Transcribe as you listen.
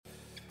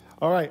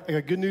All right, I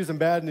got good news and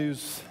bad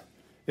news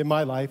in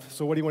my life.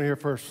 So what do you want to hear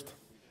first?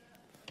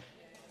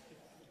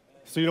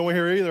 So you don't want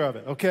to hear either of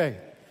it. Okay.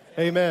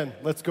 Amen.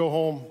 Let's go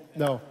home.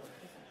 No.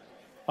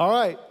 All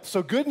right.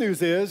 So good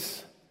news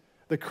is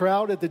the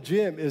crowd at the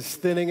gym is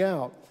thinning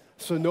out.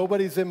 So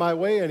nobody's in my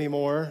way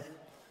anymore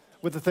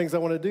with the things I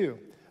want to do.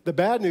 The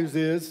bad news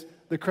is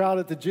the crowd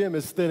at the gym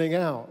is thinning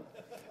out.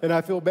 And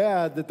I feel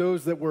bad that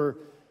those that were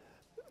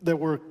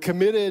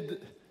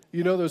committed,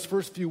 those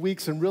first few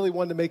weeks and really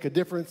wanted to make a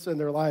difference in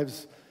their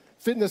lives,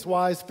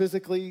 fitness-wise,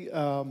 physically,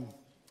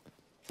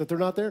 that they're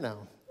not there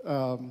now.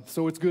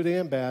 So it's good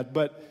and bad.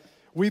 But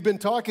we've been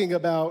talking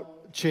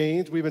about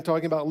change. We've been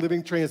talking about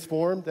living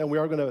transformed, and we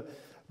are going to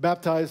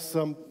baptize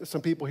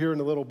some people here in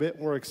a little bit.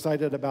 We're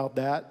excited about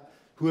that,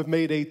 who have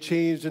made a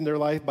change in their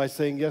life by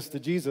saying yes to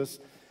Jesus.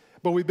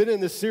 But we've been in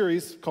this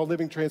series called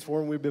Living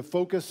Transformed. We've been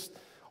focused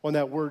on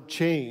that word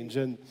change.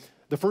 And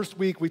the first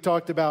week we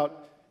talked about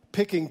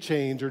picking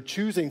change or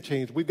choosing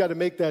change. We've got to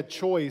make that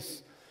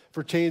choice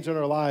for change in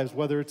our lives,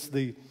 whether it's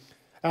the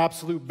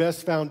absolute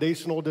best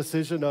foundational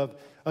decision of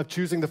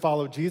choosing to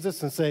follow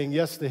Jesus and saying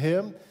yes to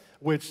Him,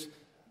 which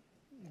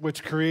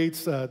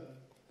creates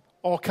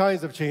all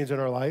kinds of change in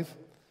our life.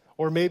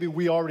 Or maybe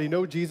we already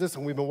know Jesus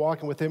and we've been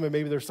walking with Him and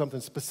maybe there's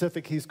something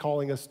specific He's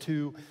calling us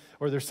to,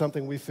 or there's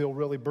something we feel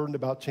really burdened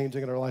about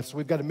changing in our life. So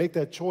we've got to make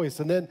that choice.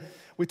 And then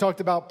we talked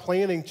about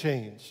planning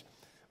change.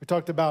 We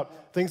talked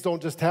about things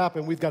don't just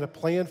happen. We've got to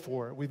plan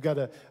for it. We've got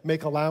to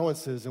make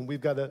allowances, and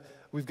we've got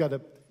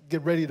to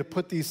get ready to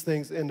put these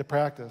things into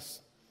practice.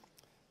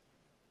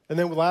 And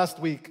then last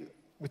week,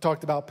 we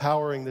talked about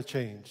powering the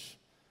change.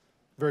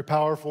 Very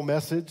powerful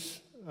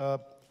message,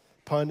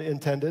 pun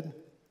intended.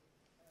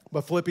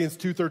 But Philippians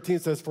 2:13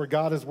 says, "For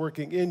God is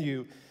working in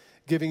you,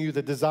 giving you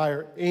the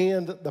desire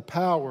and the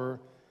power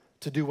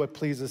to do what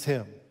pleases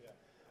Him."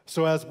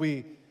 So as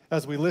we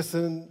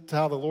listen to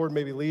how the Lord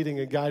may be leading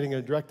and guiding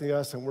and directing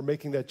us, and we're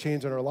making that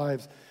change in our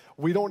lives,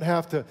 we don't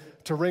have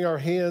to wring our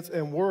hands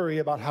and worry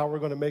about how we're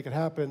going to make it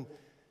happen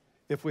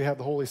if we have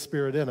the Holy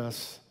Spirit in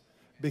us,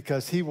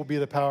 because He will be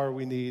the power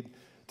we need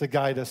to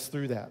guide us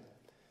through that.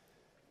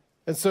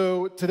 And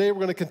so today we're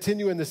going to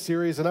continue in this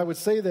series, and I would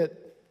say that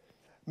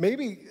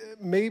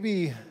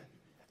maybe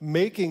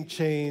making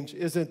change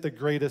isn't the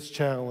greatest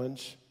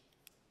challenge,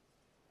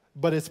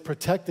 but it's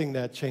protecting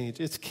that change.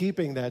 It's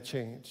keeping that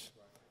change.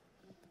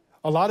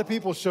 A lot of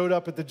people showed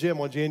up at the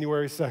gym on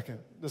January 2nd,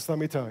 just let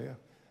me tell you,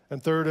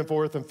 and 3rd and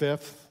 4th and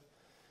 5th,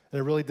 and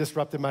it really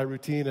disrupted my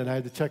routine, and I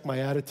had to check my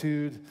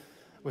attitude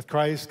with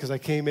Christ because I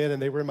came in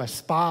and they were in my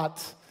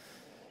spot.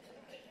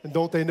 And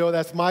don't they know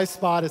that's my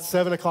spot at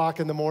 7 o'clock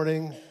in the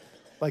morning?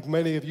 Like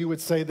many of you would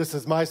say, this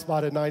is my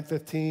spot at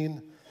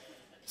 9:15.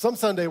 Some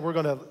Sunday we're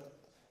going to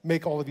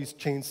make all of these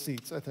change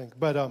seats, I think.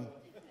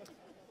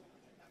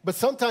 But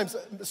sometimes,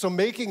 so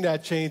making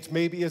that change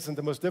maybe isn't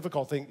the most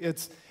difficult thing.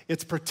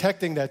 It's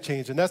protecting that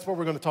change, and that's what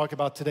we're going to talk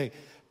about today.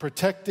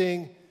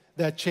 Protecting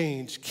that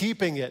change,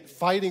 keeping it,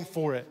 fighting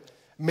for it,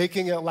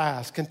 making it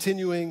last,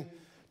 continuing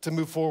to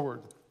move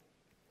forward.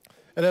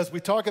 And as we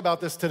talk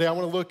about this today, I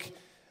want to look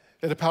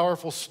at a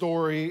powerful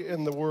story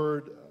in the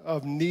word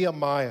of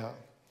Nehemiah.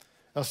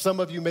 Now, some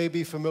of you may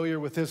be familiar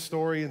with his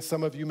story, and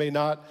some of you may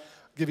not.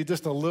 I'll give you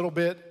just a little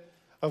bit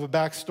of a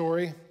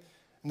backstory,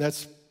 and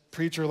that's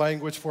preacher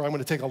language for I'm going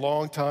to take a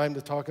long time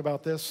to talk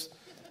about this.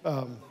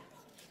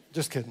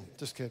 Just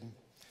kidding.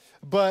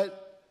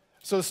 But,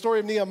 so the story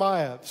of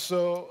Nehemiah.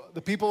 So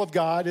the people of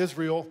God,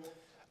 Israel,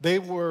 they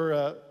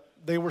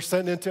were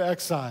sent into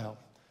exile.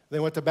 They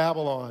went to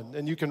Babylon,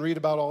 and you can read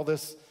about all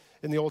this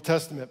in the Old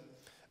Testament.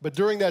 But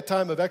during that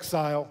time of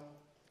exile,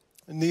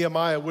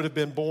 Nehemiah would have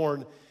been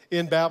born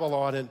in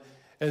Babylon,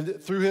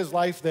 and through his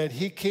life then,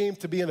 he came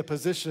to be in a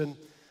position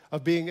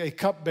of being a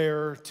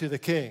cupbearer to the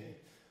king.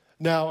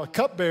 Now, a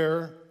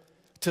cupbearer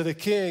to the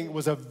king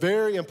was a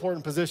very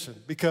important position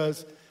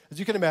because, as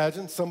you can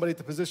imagine, somebody at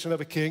the position of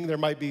a king, there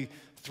might be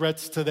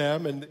threats to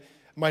them and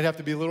might have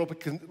to be a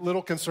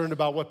little concerned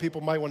about what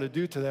people might want to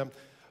do to them.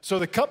 So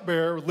the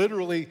cupbearer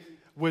literally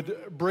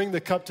would bring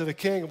the cup to the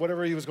king,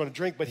 whatever he was going to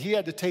drink, but he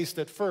had to taste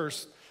it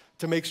first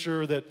to make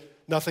sure that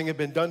nothing had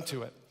been done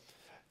to it.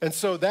 And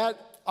so that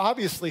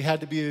obviously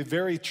had to be a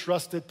very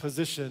trusted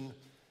position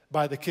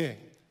by the king.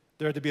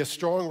 There had to be a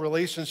strong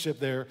relationship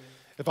there.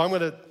 If I'm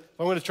going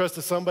to trust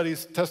that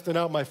somebody's testing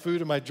out my food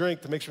and my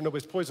drink to make sure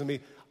nobody's poisoning me,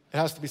 it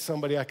has to be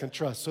somebody I can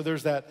trust. So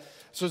there's that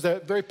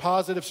very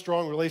positive,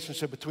 strong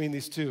relationship between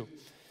these two.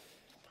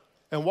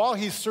 And while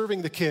he's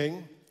serving the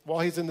king, while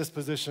he's in this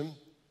position,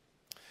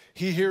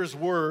 he hears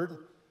word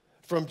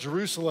from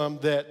Jerusalem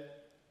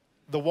that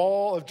the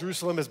wall of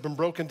Jerusalem has been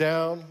broken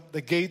down,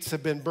 the gates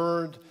have been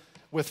burned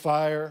with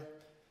fire.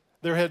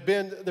 There had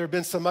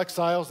been some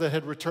exiles that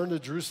had returned to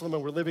Jerusalem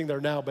and were living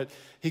there now, but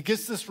he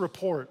gets this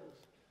report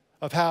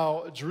of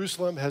how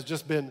Jerusalem has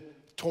just been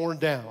torn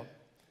down.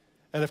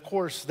 And of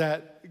course,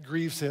 that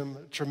grieves him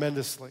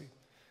tremendously.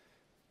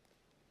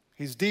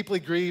 He's deeply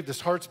grieved,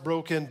 his heart's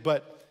broken,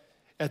 but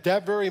at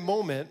that very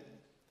moment,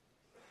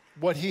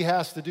 what he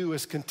has to do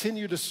is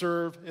continue to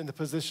serve in the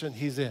position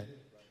he's in.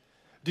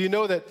 Do you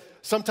know that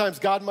sometimes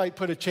God might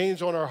put a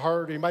change on our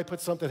heart, or he might put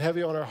something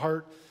heavy on our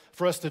heart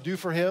for us to do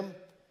for him?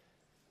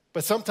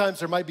 But sometimes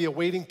there might be a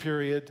waiting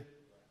period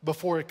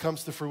before it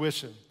comes to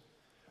fruition.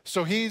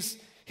 So he's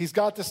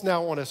got this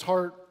now on his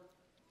heart.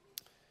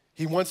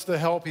 He wants to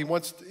help. He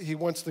wants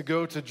to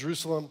go to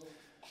Jerusalem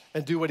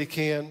and do what he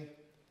can.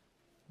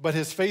 But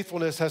his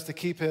faithfulness has to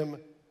keep him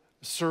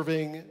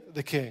serving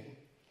the king.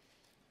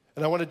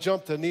 And I want to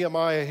jump to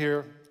Nehemiah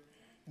here,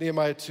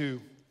 Nehemiah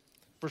 2,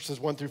 verses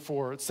 1 through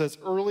 4. It says,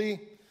 early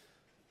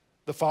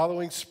the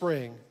following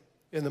spring,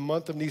 in the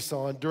month of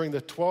Nisan, during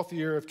the 12th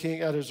year of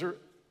King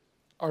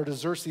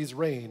Artaxerxes'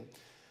 reign,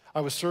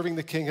 I was serving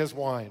the king his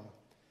wine.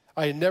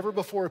 I had never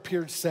before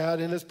appeared sad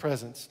in his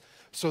presence.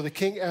 So the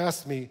king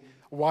asked me,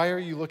 why are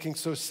you looking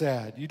so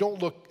sad? You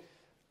don't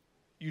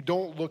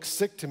look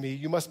sick to me.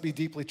 You must be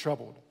deeply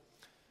troubled.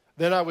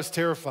 Then I was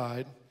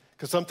terrified,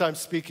 because sometimes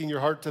speaking your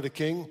heart to the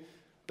king,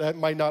 that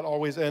might not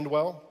always end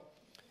well.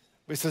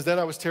 But he says, then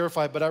I was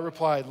terrified, but I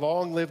replied,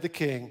 long live the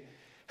king.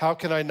 How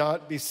can I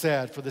not be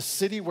sad? For the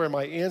city where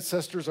my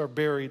ancestors are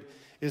buried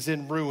is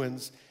in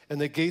ruins,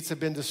 and the gates have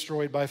been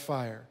destroyed by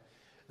fire.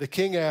 The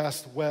king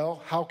asked,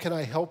 well, how can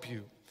I help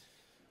you?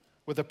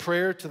 With a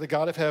prayer to the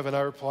God of heaven,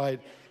 I replied,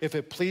 if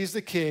it please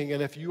the king,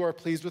 and if you are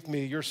pleased with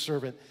me, your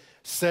servant,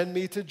 send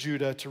me to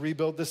Judah to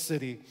rebuild the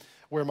city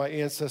where my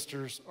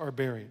ancestors are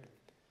buried.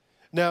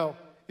 Now,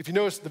 if you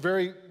notice the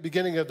very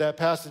beginning of that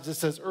passage, it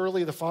says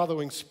early the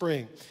following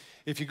spring.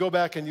 If you go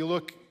back and you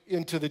look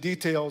into the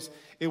details,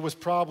 it was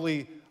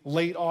probably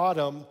late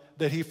autumn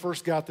that he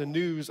first got the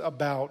news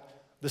about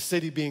the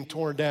city being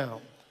torn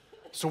down.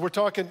 So we're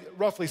talking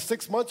roughly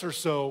 6 months or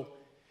so,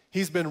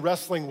 he's been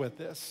wrestling with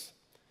this.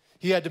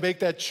 He had to make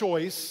that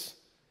choice.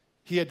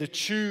 He had to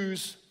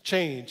choose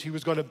change. He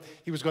was going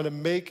to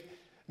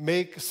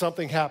make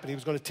something happen. He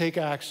was going to take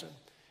action.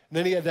 And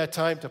then he had that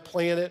time to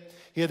plan it.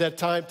 He had that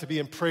time to be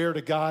in prayer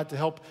to God to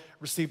help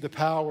receive the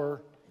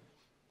power.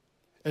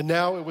 And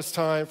now it was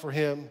time for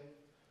him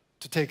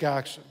to take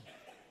action.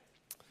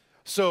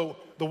 So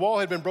the wall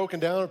had been broken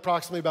down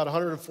approximately about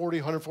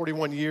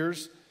 141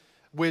 years,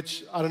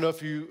 which I don't know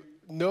if you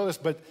know this,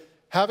 but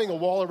having a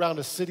wall around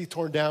a city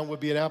torn down would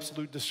be an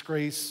absolute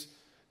disgrace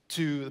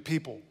to the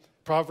people.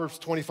 Proverbs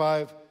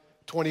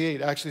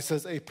 25:28 actually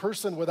says, a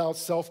person without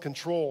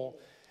self-control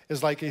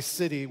is like a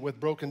city with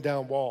broken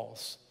down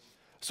walls.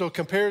 So it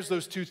compares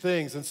those two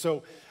things. And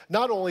so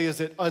not only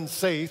is it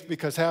unsafe,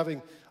 because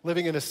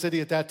living in a city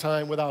at that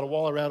time without a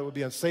wall around it would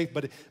be unsafe,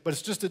 but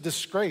it's just a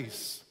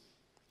disgrace.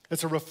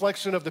 It's a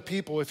reflection of the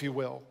people, if you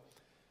will.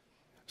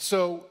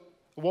 So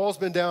the wall's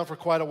been down for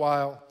quite a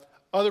while.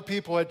 Other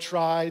people had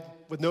tried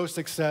with no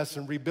success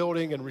in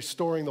rebuilding and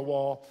restoring the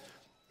wall.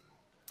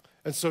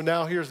 And so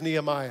now here's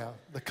Nehemiah,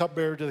 the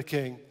cupbearer to the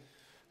king,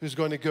 who's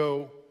going to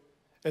go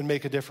and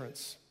make a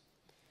difference.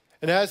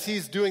 And as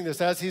he's doing this,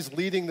 as he's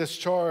leading this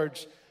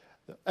charge,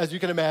 as you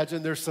can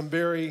imagine, there's some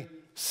very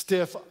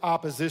stiff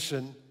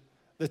opposition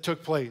that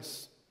took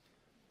place.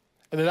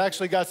 And it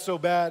actually got so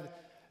bad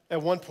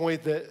at one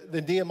point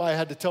that Nehemiah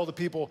had to tell the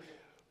people,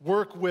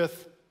 work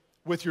with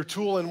your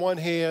tool in one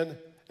hand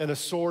and a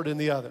sword in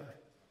the other.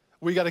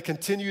 We got to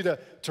continue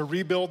to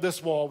rebuild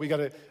this wall. We got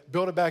to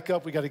build it back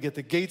up. We got to get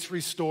the gates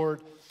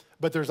restored.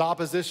 But there's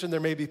opposition. There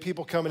may be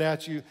people coming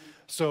at you.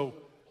 So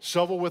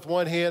shovel with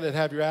one hand and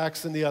have your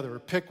axe in the other. Or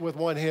pick with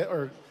one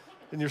hand,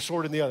 and your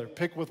sword in the other.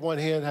 Pick with one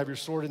hand, have your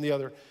sword in the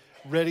other,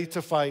 ready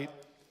to fight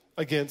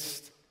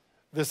against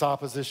this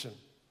opposition.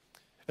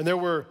 And there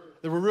were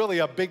really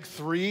a big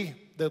three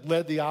that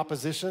led the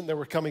opposition that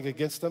were coming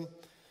against them.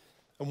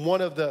 And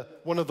one of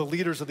the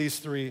leaders of these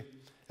three,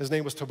 his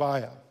name was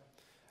Tobiah.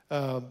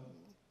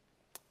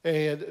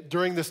 And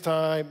during this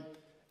time,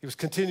 he was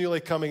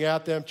continually coming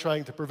at them,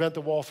 trying to prevent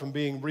the wall from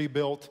being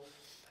rebuilt.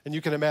 And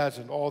you can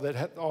imagine all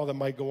that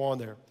might go on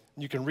there.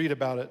 And you can read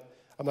about it.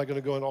 I'm not going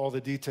to go into all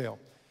the detail.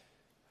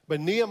 But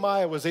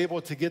Nehemiah was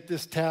able to get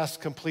this task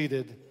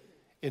completed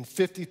in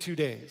 52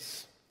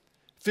 days.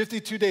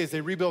 52 days,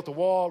 they rebuilt the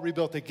wall,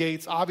 rebuilt the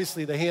gates.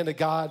 Obviously, the hand of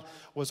God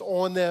was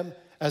on them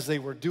as they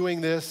were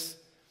doing this.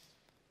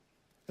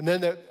 And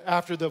then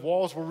after the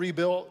walls were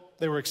rebuilt,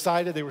 they were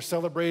excited, they were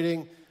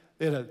celebrating.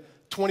 They had a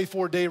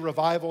 24-day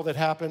revival that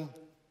happened.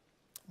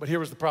 But here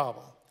was the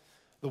problem.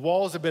 The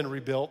walls had been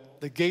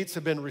rebuilt, the gates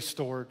had been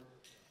restored,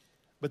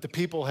 but the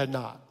people had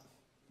not.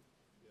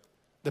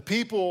 The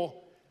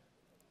people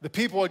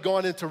had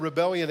gone into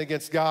rebellion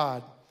against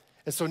God.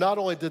 And so not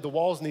only did the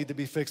walls need to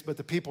be fixed, but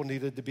the people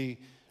needed to be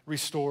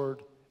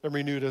restored and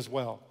renewed as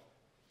well.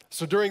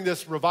 So during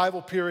this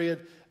revival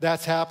period,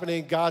 that's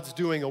happening. God's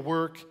doing a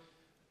work.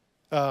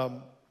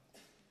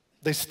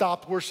 They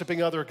stopped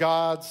worshiping other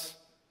gods.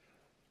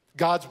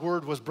 God's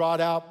word was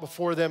brought out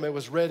before them. It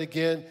was read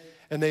again.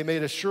 And they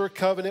made a sure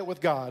covenant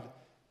with God,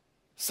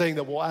 saying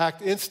that we'll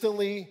act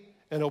instantly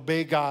and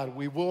obey God.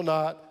 We will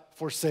not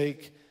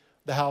forsake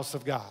the house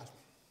of God.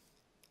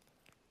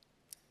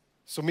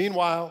 So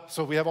meanwhile,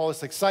 we have all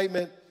this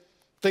excitement.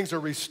 Things are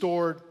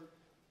restored.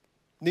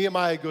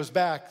 Nehemiah goes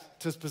back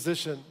to his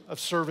position of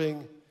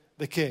serving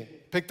the king,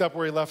 picked up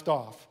where he left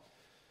off.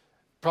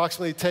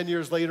 Approximately 10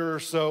 years later or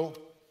so,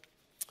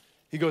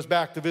 he goes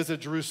back to visit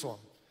Jerusalem.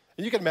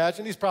 And you can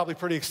imagine he's probably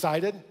pretty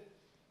excited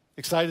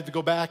to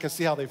go back and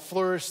see how they've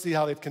flourished, see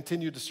how they've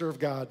continued to serve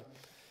God.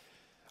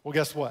 Well,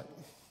 guess what?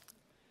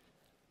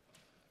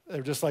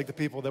 They're just like the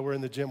people that were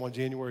in the gym on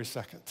January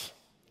 2nd.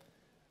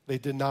 They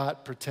did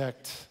not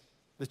protect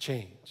the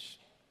change.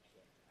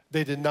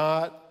 They did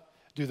not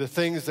do the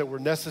things that were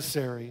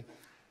necessary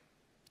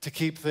to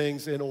keep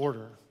things in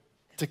order,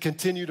 to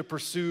continue to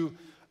pursue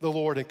the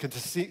Lord and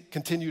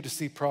continue to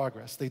see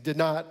progress. They did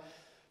not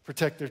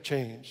protect their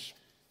change.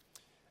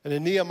 And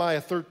in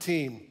Nehemiah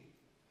 13,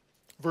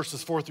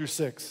 verses 4 through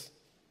 6, it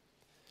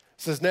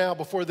says, "Now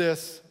before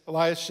this,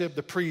 Eliashib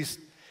the priest,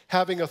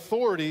 having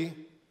authority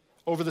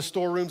over the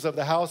storerooms of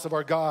the house of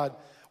our God,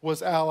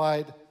 was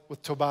allied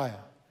with Tobiah."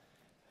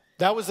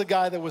 That was the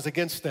guy that was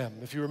against them,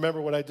 if you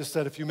remember what I just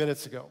said a few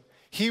minutes ago.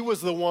 He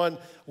was the one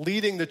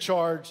leading the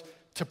charge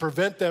to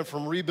prevent them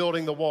from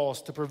rebuilding the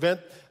walls, to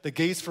prevent the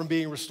gates from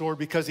being restored,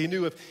 because he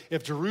knew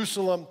if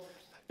Jerusalem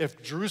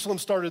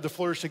started to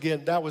flourish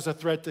again, that was a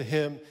threat to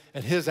him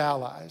and his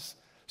allies.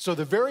 So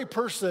the very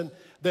person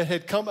that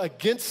had come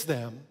against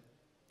them,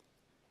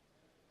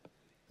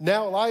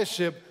 now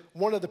Eliashib,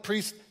 one of the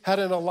priests, had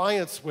an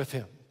alliance with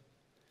him.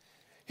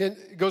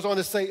 It goes on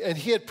to say, "And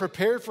he had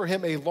prepared for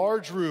him a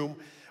large room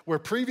where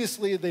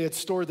previously they had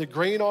stored the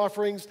grain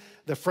offerings,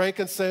 the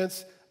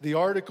frankincense, the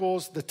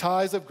articles, the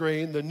tithes of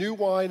grain, the new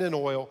wine and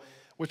oil,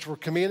 which were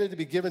commanded to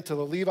be given to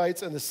the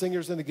Levites and the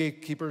singers and the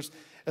gatekeepers,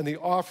 and the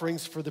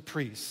offerings for the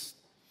priests.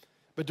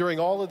 But during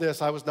all of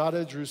this, I was not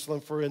in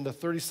Jerusalem, for in the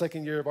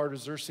 32nd year of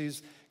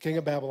Artaxerxes, king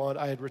of Babylon,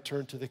 I had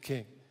returned to the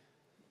king."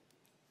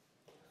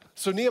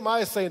 So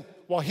Nehemiah is saying,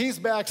 while he's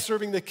back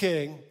serving the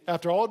king,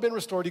 after all had been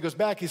restored, he goes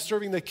back, he's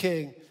serving the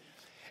king,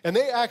 and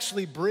they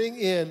actually bring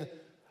in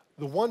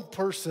the one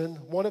person,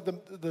 one of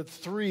the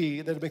three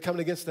that have been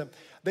coming against them.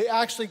 They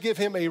actually give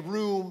him a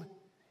room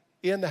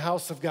in the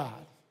house of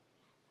God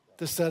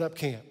to set up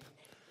camp.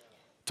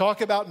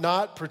 Talk about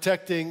not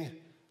protecting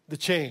the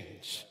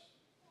change.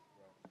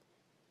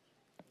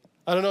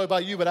 I don't know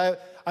about you, but I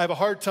have a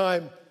hard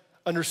time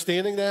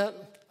understanding that.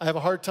 I have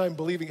a hard time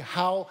believing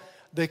how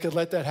they could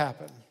let that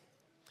happen.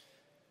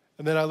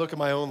 And then I look at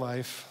my own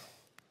life,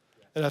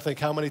 and I think,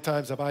 how many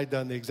times have I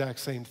done the exact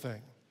same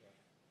thing?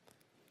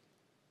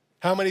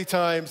 How many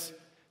times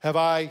have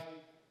I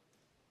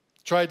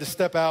tried to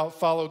step out,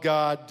 follow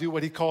God, do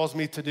what he calls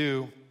me to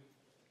do,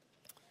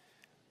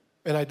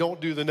 and I don't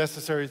do the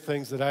necessary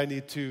things that I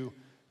need to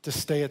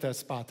stay at that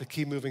spot, to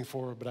keep moving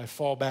forward, but I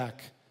fall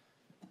back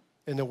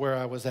into where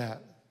I was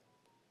at.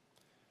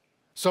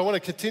 So I want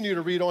to continue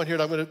to read on here,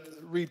 and I'm going to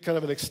read kind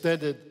of an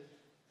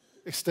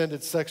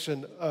extended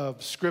section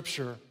of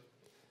Scripture.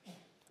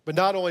 But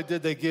not only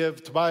did they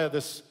give Tobiah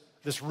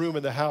this room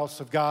in the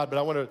house of God, but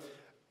I want to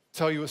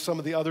tell you some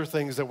of the other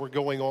things that were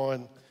going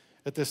on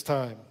at this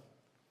time.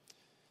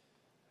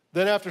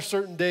 "Then after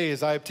certain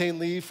days, I obtained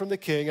leave from the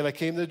king, and I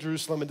came to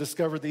Jerusalem and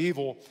discovered the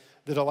evil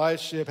that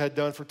Eliashib had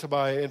done for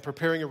Tobiah in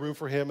preparing a room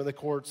for him in the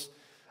courts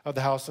of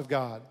the house of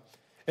God.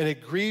 And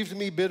it grieved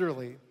me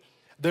bitterly.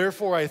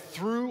 Therefore, I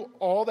threw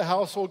all the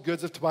household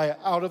goods of Tobiah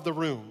out of the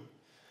room.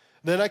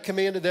 Then I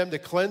commanded them to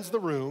cleanse the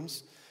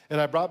rooms,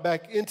 and I brought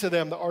back into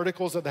them the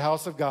articles of the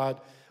house of God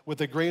with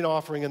the grain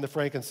offering and the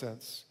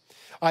frankincense.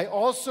 I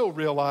also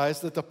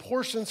realized that the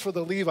portions for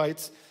the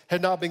Levites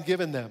had not been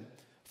given them,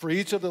 for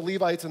each of the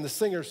Levites and the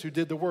singers who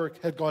did the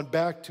work had gone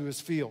back to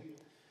his field.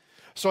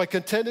 So I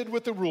contended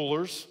with the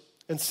rulers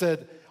and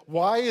said,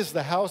 'Why is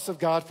the house of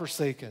God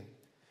forsaken?'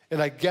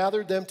 And I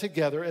gathered them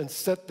together and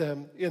set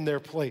them in their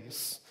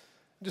place."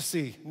 Just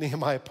see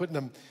Nehemiah putting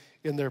them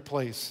in their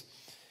place.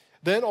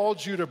 "Then all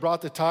Judah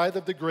brought the tithe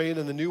of the grain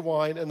and the new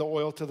wine and the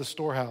oil to the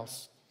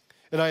storehouse.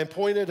 And I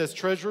appointed as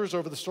treasurers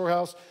over the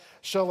storehouse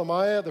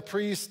Shelemiah the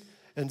priest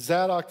and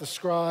Zadok the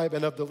scribe,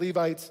 and of the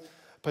Levites,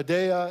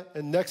 Pedaiah,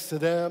 and next to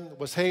them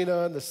was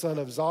Hanan, the son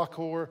of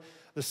Zachor,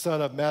 the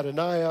son of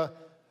Mattaniah,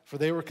 for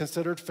they were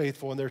considered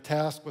faithful, and their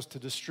task was to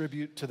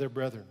distribute to their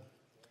brethren."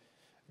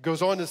 It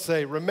goes on to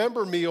say,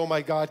 "Remember me, O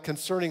my God,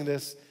 concerning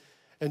this,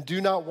 and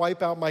do not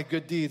wipe out my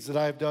good deeds that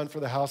I have done for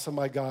the house of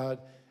my God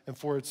and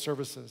for its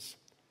services.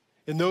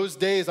 In those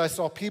days I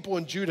saw people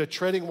in Judah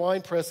treading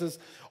wine presses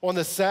on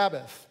the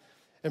Sabbath,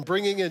 and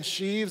bringing in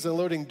sheaves and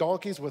loading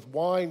donkeys with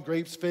wine,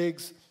 grapes,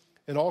 figs,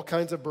 and all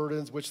kinds of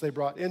burdens, which they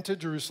brought into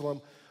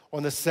Jerusalem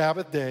on the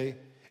Sabbath day,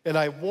 and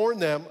I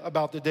warned them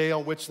about the day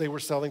on which they were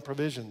selling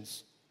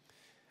provisions.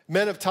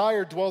 Men of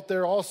Tyre dwelt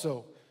there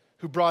also,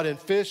 who brought in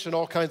fish and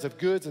all kinds of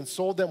goods and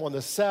sold them on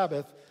the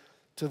Sabbath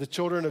to the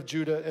children of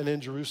Judah and in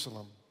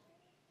Jerusalem.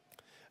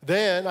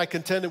 Then I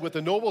contended with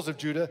the nobles of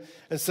Judah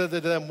and said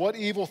to them, 'What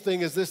evil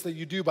thing is this that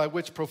you do by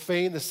which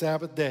profane the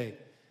Sabbath day?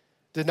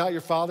 Did not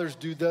your fathers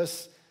do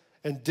this?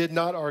 And did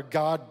not our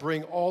God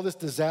bring all this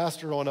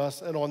disaster on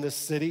us and on this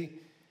city?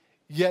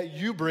 Yet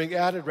you bring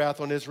added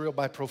wrath on Israel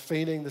by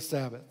profaning the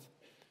Sabbath.'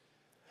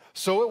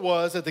 So it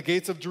was at the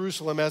gates of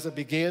Jerusalem, as it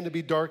began to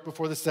be dark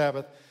before the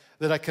Sabbath,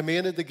 that I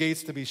commanded the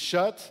gates to be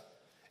shut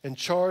and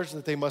charged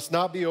that they must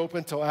not be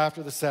opened till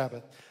after the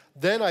Sabbath.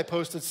 Then I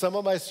posted some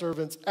of my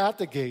servants at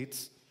the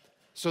gates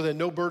so that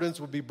no burdens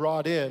would be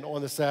brought in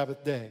on the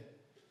Sabbath day.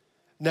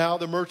 Now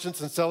the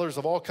merchants and sellers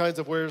of all kinds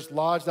of wares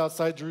lodged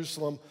outside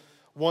Jerusalem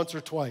once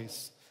or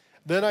twice.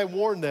 Then I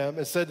warned them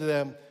and said to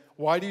them,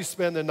 why do you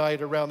spend the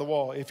night around the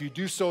wall? If you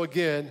do so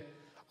again,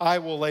 I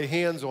will lay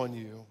hands on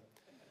you.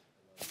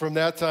 From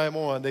that time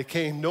on, they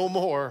came no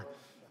more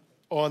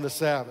on the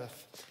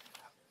Sabbath.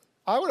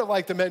 I would have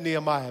liked to meet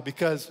Nehemiah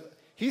because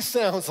he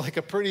sounds like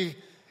a pretty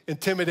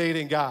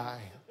intimidating guy.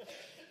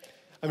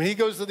 I mean, he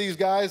goes to these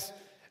guys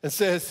and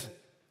says,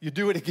 you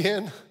do it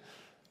again?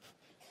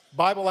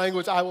 Bible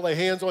language, I will lay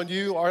hands on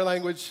you. Our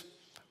language,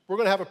 we're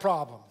going to have a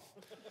problem.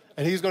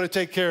 And he's going to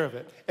take care of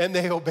it. And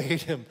they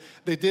obeyed him.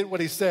 They did what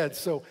he said.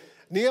 So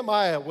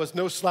Nehemiah was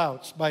no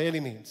slouch by any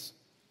means.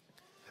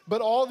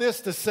 But all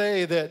this to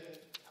say that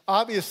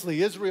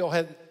obviously Israel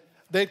had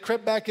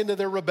crept back into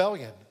their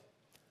rebellion.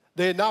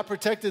 They had not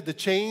protected the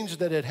change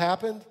that had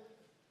happened.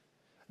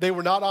 They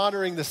were not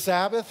honoring the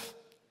Sabbath.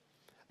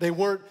 They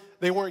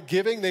weren't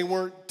giving, they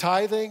weren't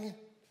tithing,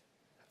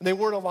 and they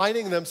weren't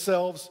aligning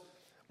themselves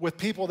with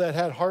people that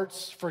had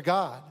hearts for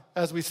God,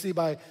 as we see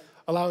by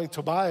allowing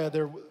Tobiah,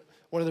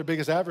 one of their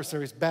biggest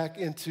adversaries, back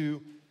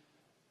into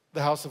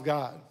the house of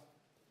God.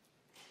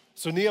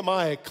 So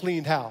Nehemiah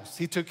cleaned house.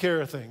 He took care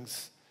of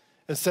things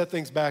and set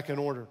things back in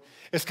order.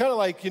 It's kind of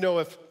like,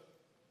 if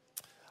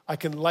I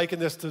can liken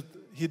this to,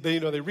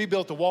 they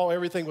rebuilt the wall,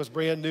 everything was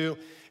brand new.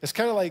 It's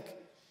kind of like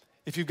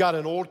if you've got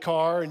an old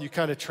car and you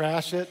kind of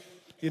trash it,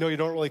 you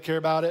don't really care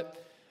about it,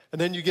 and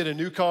then you get a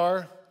new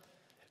car,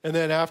 and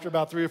then after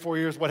about 3 or 4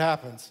 years, what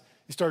happens?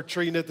 You start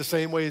treating it the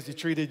same way as you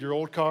treated your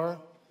old car.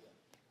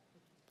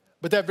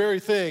 But that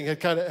very thing had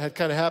kind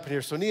of happened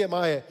here. So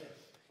Nehemiah,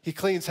 he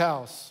cleans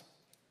house.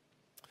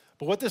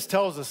 But what this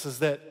tells us is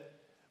that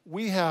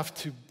we have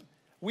to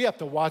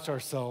watch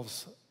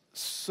ourselves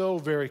so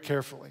very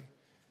carefully.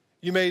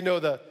 You may know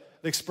the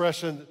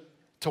expression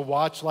to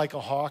watch like a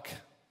hawk,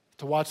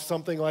 to watch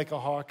something like a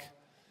hawk.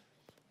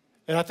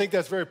 And I think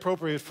that's very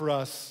appropriate for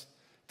us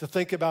to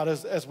think about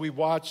as we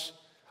watch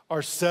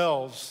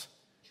ourselves,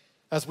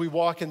 as we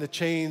walk in the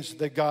change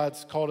that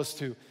God's called us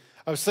to.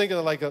 I was thinking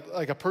of like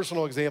a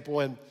personal example,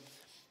 and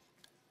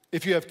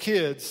if you have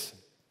kids,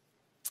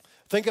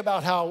 think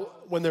about how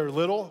when they're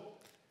little,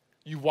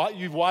 you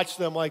watch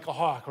them like a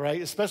hawk,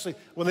 right? Especially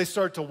when they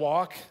start to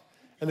walk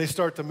and they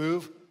start to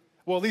move.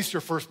 Well, at least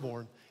your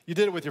firstborn. You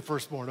did it with your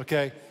firstborn,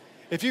 okay?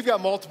 If you've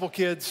got multiple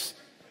kids,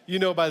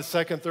 by the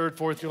second, third,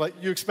 fourth,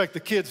 you expect the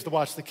kids to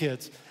watch the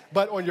kids.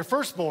 But on your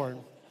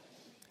firstborn,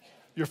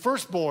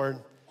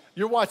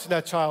 you're watching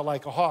that child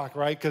like a hawk,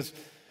 right? Because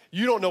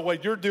you don't know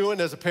what you're doing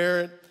as a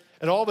parent,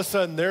 and all of a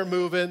sudden they're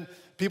moving.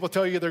 People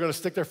tell you they're going to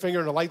stick their finger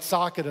in a light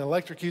socket and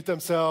electrocute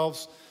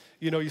themselves.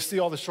 You see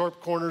all the sharp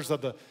corners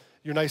of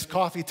your nice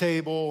coffee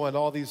table and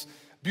all these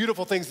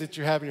beautiful things that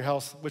you have in your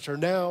house, which are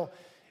now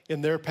in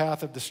their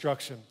path of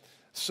destruction.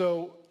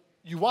 So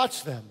you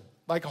watch them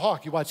like a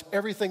hawk. You watch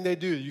everything they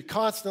do. You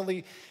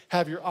constantly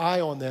have your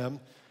eye on them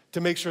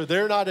to make sure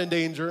they're not in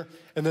danger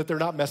and that they're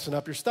not messing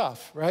up your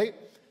stuff, right?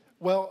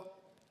 Well,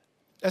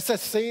 that's that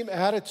same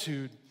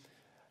attitude.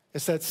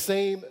 It's that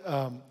same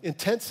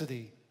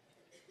intensity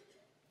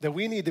that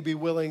we need to be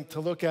willing to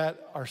look at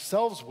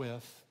ourselves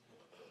with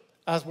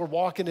as we're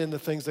walking in the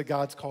things that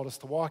God's called us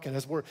to walk in,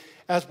 as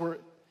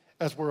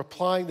we're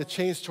applying the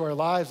change to our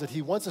lives that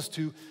He wants us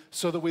to,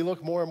 so that we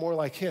look more and more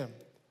like Him.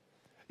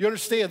 You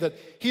understand that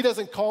He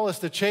doesn't call us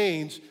to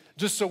change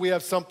just so we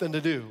have something to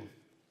do,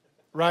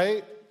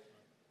 right?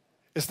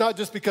 It's not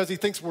just because He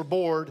thinks we're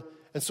bored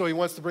and so He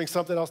wants to bring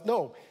something else.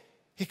 No,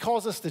 He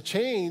calls us to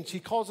change. He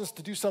calls us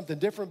to do something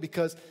different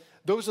because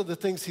those are the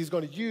things He's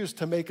going to use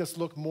to make us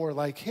look more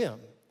like Him.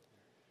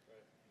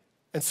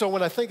 And so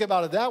when I think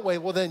about it that way,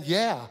 well then,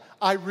 yeah,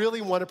 I really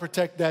want to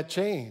protect that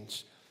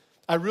change.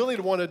 I really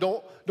don't want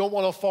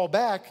to fall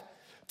back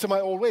to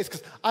my old ways,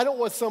 because I don't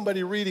want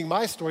somebody reading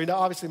my story. Now,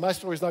 obviously, my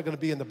story is not going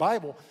to be in the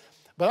Bible,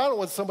 but I don't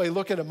want somebody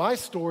looking at my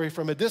story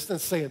from a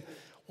distance saying,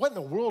 what in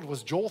the world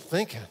was Joel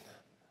thinking?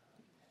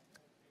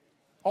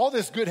 All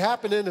this good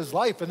happened in his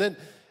life, and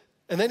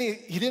then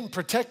he didn't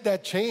protect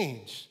that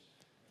change.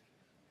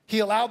 He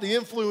allowed the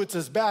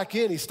influences back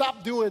in. He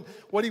stopped doing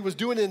what he was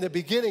doing in the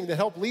beginning that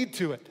helped lead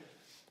to it.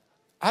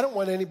 I don't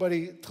want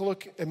anybody to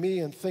look at me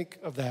and think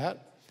of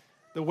that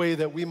the way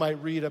that we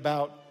might read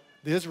about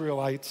the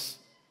Israelites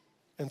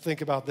and think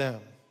about them.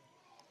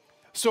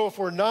 So if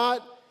we're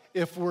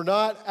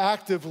not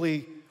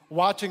actively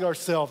watching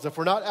ourselves, if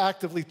we're not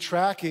actively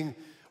tracking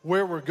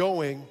where we're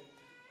going,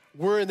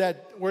 we're in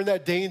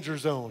that danger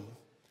zone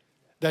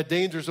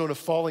of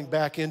falling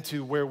back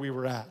into where we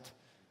were at.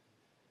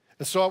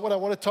 And so what I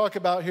want to talk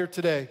about here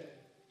today,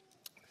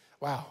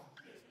 wow,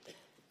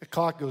 the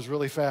clock goes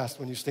really fast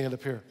when you stand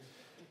up here.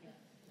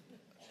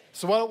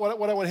 So what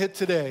I want to hit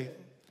today,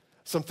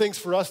 some things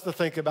for us to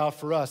think about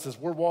for us as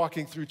we're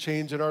walking through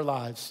change in our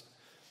lives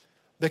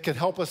that can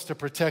help us to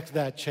protect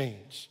that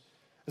change.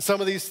 And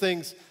some of these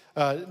things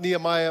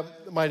Nehemiah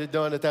might have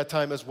done at that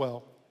time as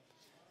well.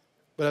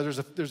 But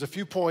there's a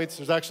few points.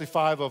 There's actually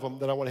 5 of them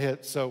that I want to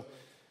hit. So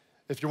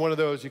If you're one of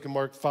those, you can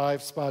mark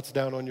 5 spots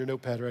down on your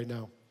notepad right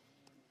now.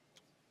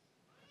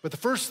 But the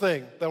first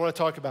thing that I want to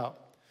talk about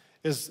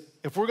is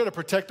if we're going to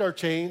protect our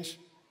change,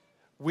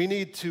 we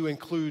need to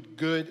include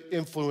good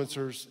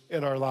influencers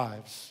in our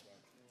lives.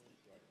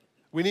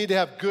 We need to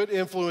have good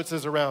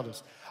influences around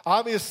us.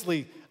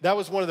 Obviously, that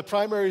was one of the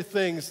primary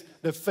things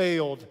that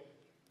failed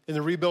in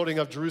the rebuilding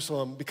of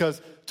Jerusalem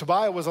because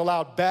Tobiah was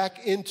allowed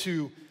back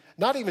into,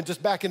 not even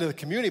just back into the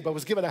community, but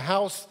was given a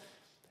house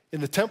in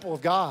the temple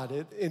of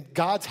God. In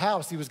God's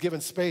house, he was given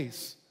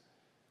space.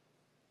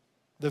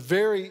 The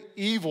very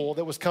evil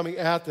that was coming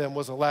at them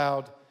was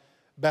allowed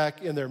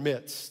back in their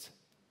midst.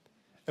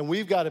 And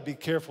we've got to be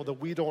careful that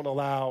we don't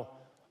allow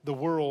the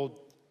world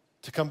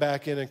to come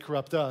back in and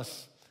corrupt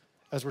us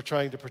as we're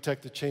trying to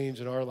protect the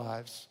change in our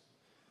lives.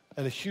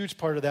 And a huge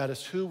part of that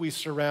is who we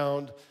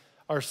surround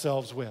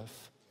ourselves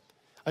with.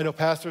 I know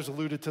pastors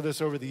alluded to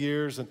this over the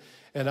years,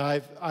 and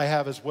I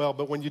have as well.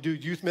 But when you do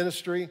youth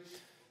ministry,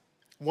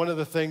 one of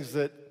the things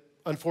that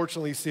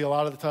unfortunately you see a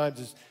lot of the times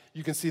is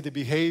you can see the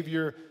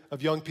behavior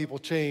of young people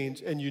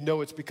change, and you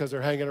know it's because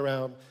they're hanging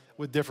around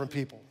with different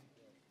people.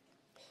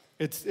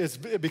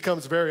 It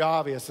becomes very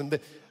obvious, and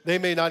they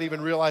may not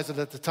even realize it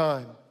at the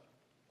time.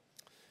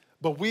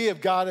 But we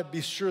have got to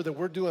be sure that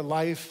we're doing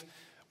life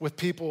with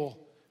people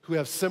who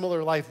have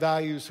similar life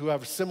values, who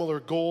have similar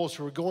goals,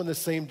 who are going the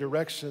same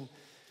direction,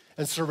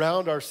 and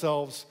surround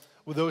ourselves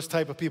with those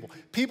type of people.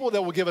 People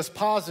that will give us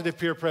positive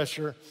peer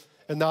pressure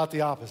and not the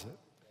opposite.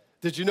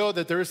 Did you know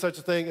that there is such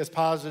a thing as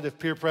positive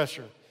peer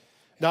pressure?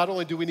 Not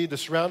only do we need to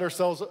surround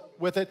ourselves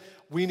with it,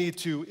 we need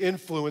to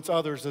influence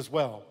others as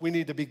well. We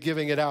need to be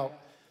giving it out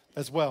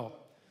as well.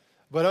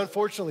 But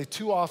unfortunately,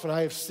 too often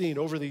I have seen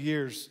over the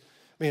years,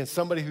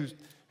 somebody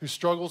who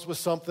struggles with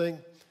something,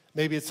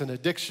 maybe it's an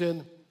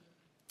addiction,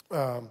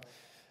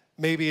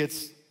 maybe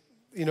it's,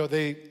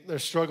 they're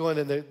struggling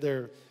and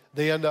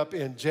they end up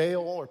in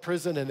jail or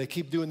prison and they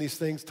keep doing these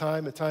things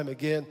time and time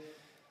again.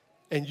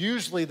 And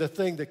usually the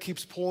thing that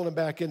keeps pulling them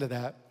back into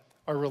that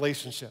are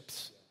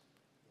relationships.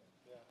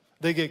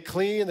 They get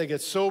clean, they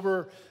get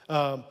sober,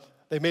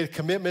 they made a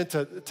commitment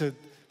to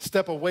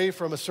step away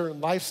from a certain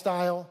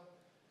lifestyle.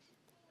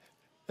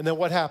 And then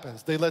what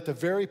happens? They let the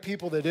very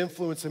people that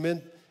influence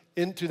them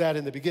into that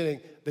in the beginning,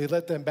 they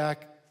let them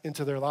back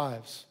into their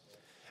lives.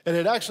 And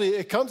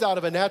it comes out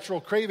of a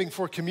natural craving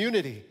for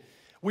community.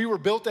 We were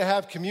built to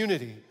have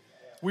community.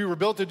 We were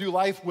built to do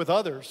life with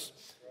others.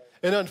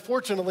 And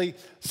unfortunately,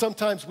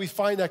 sometimes we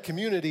find that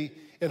community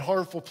in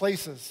harmful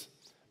places.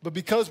 But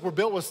because we're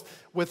built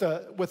with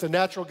a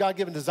natural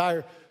God-given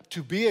desire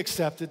to be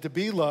accepted, to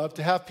be loved,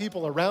 to have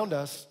people around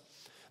us,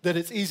 that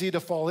it's easy to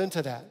fall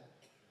into that.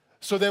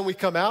 So then we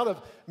come out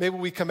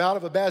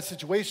of a bad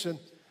situation,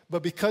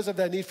 but because of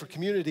that need for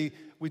community,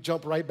 we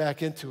jump right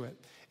back into it.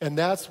 And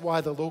that's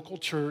why the local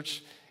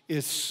church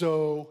is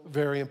so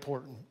very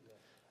important.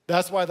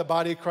 That's why the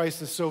body of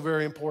Christ is so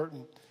very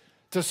important,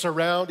 to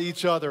surround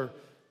each other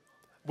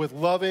with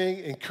loving,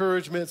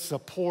 encouragement,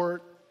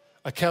 support,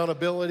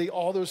 accountability,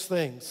 all those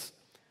things,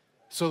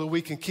 so that we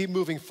can keep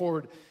moving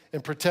forward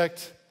and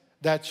protect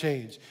that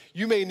change.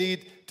 You may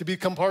need to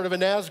become part of a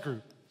NAS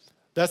group.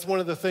 That's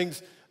one of the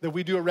things that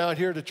we do around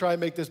here to try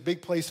and make this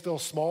big place feel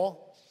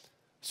small,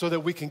 so that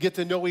we can get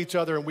to know each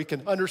other and we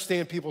can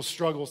understand people's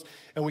struggles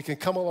and we can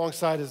come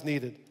alongside as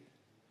needed.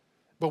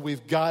 But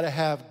we've got to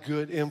have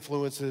good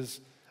influences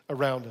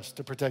around us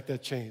to protect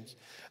that change.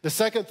 The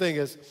second thing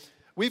is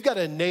we've got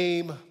to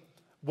name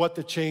what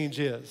the change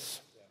is.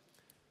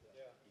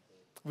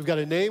 We've got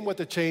to name what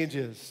the change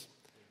is.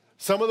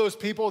 Some of those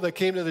people that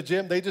came to the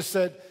gym, they just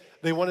said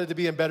they wanted to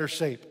be in better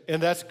shape.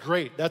 And that's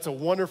great. That's a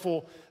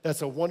wonderful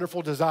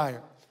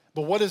desire.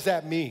 But what does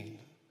that mean?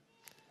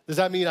 Does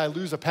that mean I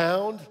lose a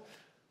pound?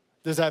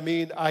 Does that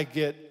mean I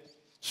get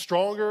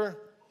stronger?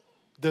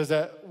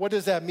 What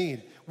does that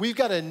mean? We've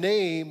got to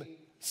name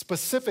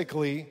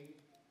specifically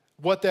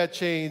what that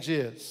change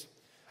is.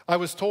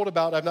 I've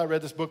not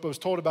read this book, but I was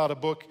told about a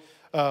book.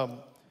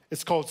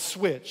 It's called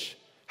Switch,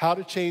 How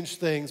to Change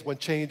Things When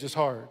Change is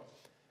Hard.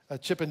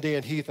 Chip and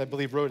Dan Heath, I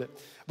believe, wrote it.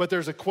 But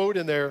there's a quote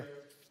in there.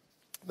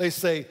 They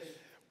say,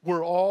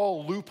 we're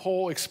all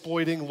loophole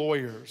exploiting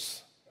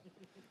lawyers.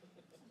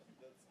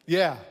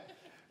 Yeah.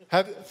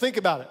 Think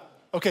about it.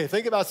 Okay,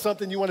 think about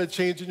something you want to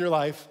change in your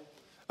life.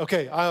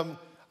 Okay, I'm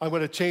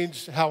going to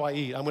change how I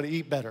eat. I'm going to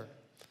eat better.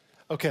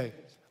 Okay,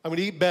 I'm going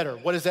to eat better.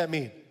 What does that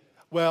mean?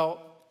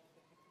 Well,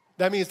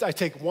 that means I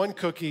take one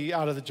cookie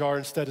out of the jar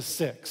instead of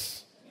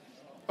 6.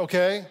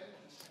 Okay?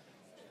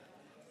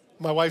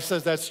 My wife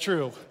says that's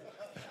true.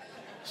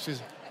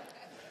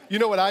 You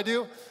know what I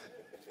do?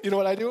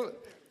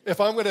 If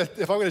I'm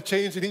gonna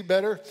change and eat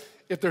better,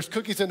 if there's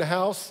cookies in the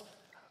house,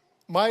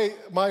 my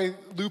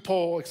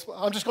loophole,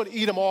 I'm just going to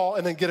eat them all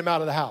and then get them out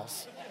of the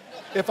house.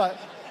 If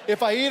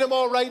I eat them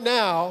all right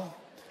now,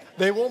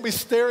 they won't be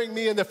staring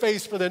me in the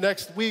face for the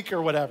next week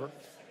or whatever.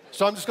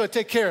 So I'm just going to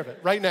take care of it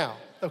right now,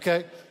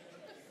 okay?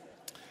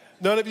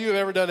 None of you have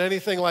ever done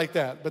anything like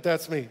that, but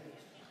that's me.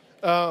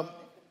 But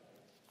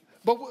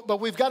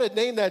we've got to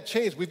name that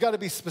change. We've got to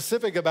be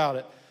specific about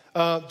it.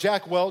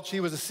 Jack Welch, he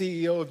was the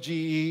CEO of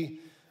GE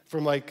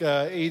from like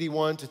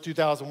 81 to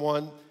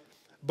 2001.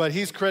 But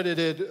he's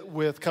credited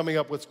with coming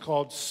up with what's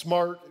called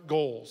SMART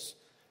goals.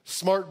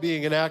 SMART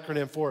being an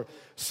acronym for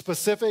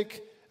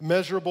specific,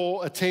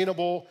 measurable,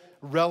 attainable,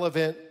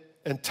 relevant,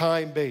 and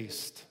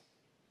time-based.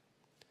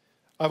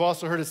 I've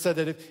also heard it said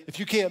that if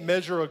you can't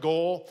measure a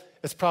goal,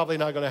 it's probably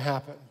not going to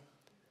happen.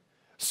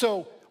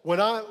 So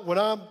when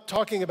I'm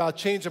talking about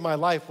change in my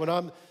life, when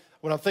I'm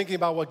thinking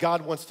about what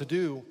God wants to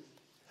do,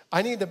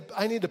 I need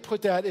to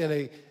put that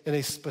in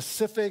a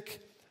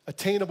specific,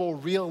 attainable,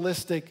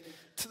 realistic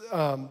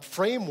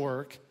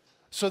framework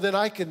so that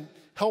I can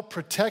help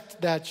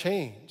protect that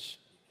change.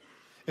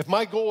 If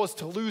my goal is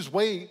to lose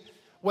weight,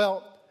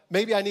 well,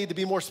 maybe I need to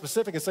be more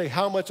specific and say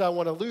how much I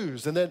want to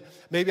lose. And then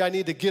maybe I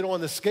need to get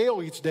on the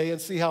scale each day and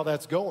see how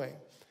that's going.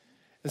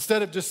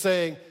 Instead of just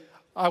saying,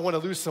 I want to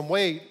lose some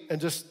weight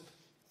and just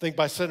think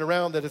by sitting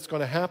around that it's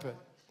going to happen.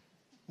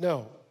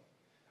 No,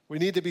 we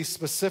need to be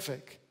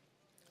specific.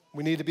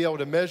 We need to be able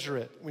to measure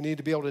it. We need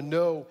to be able to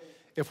know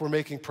if we're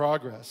making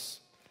progress.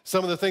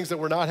 Some of the things that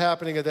were not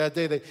happening at that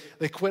day,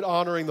 they quit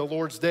honoring the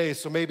Lord's day.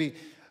 So maybe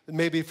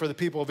for the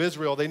people of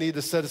Israel, they need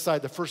to set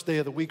aside the first day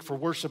of the week for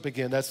worship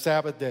again, that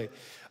Sabbath day.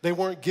 They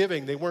weren't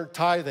giving, they weren't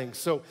tithing,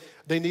 so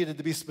they needed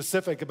to be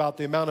specific about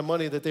the amount of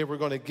money that they were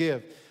going to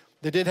give.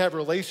 They didn't have a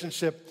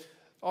relationship,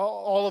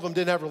 all of them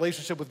didn't have a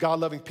relationship with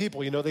God-loving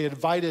people. You know, they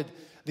invited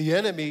the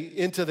enemy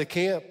into the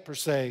camp, per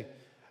se,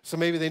 so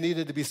maybe they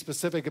needed to be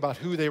specific about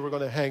who they were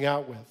going to hang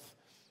out with.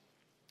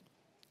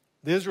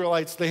 The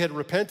Israelites, they had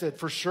repented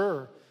for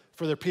sure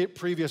for their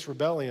previous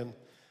rebellion,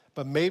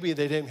 but maybe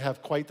they didn't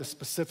have quite the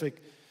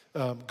specific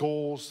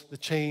goals, the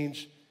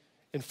change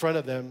in front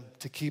of them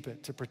to keep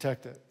it, to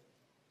protect it.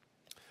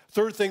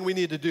 Third thing we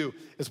need to do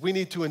is we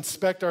need to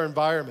inspect our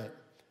environment.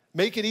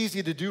 Make it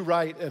easy to do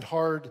right and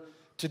hard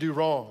to do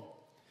wrong.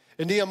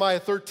 In Nehemiah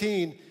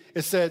 13,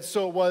 it said,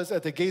 "So it was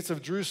at the gates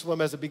of Jerusalem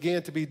as it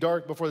began to be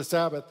dark before the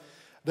Sabbath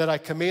that I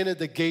commanded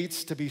the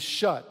gates to be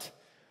shut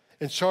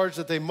and charged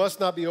that they must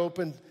not be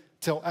opened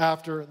till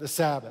after the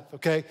Sabbath,"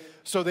 okay?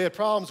 So they had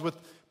problems with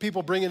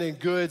people bringing in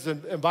goods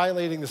and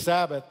violating the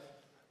Sabbath.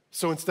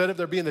 So instead of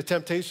there being the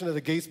temptation of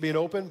the gates being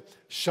open,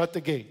 shut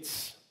the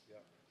gates. Yeah.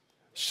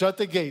 Shut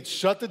the gates,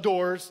 shut the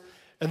doors,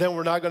 and then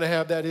we're not going to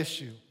have that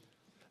issue.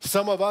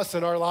 Some of us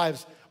in our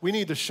lives, we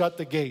need to shut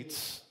the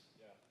gates.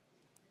 Yeah.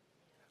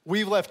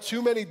 We've left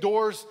too many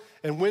doors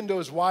and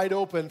windows wide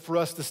open for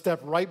us to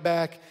step right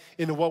back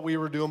into what we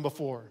were doing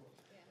before.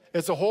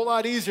 It's a whole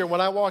lot easier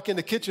when I walk in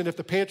the kitchen if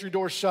the pantry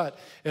door's shut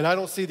and I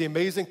don't see the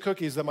amazing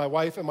cookies that my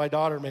wife and my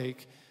daughter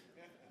make.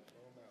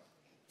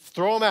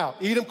 Throw them out.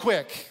 Eat them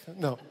quick.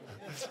 No.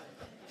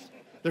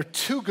 They're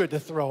too good to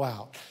throw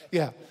out.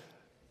 Yeah.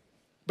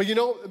 But you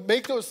know,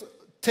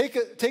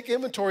 take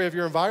inventory of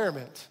your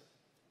environment.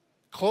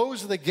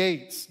 Close the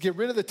gates. Get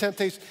rid of the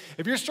temptation.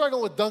 If you're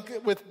struggling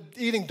with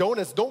eating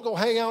donuts, don't go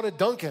hang out at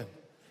Dunkin'.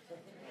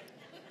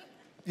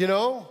 You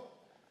know?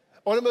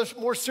 On a much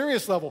more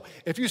serious level,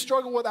 if you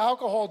struggle with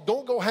alcohol,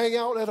 don't go hang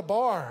out at a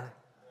bar.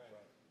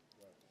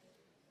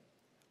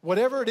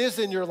 Whatever it is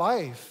in your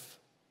life,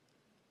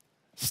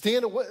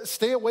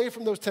 stay away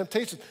from those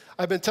temptations.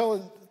 I've been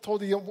told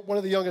one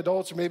of the young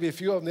adults, or maybe a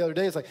few of them the other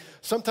day, it's like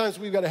sometimes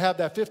we've got to have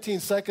that 15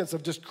 seconds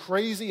of just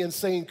crazy,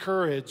 insane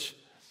courage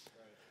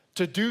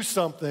to do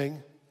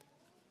something,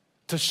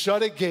 to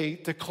shut a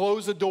gate, to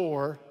close a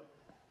door,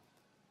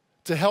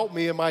 to help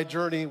me in my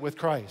journey with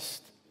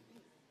Christ.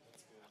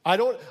 I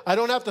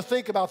don't have to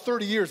think about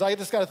 30 years. I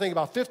just got to think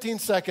about 15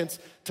 seconds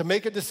to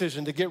make a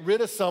decision, to get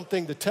rid of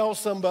something, to tell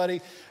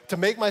somebody, to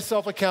make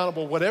myself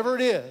accountable, whatever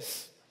it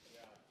is,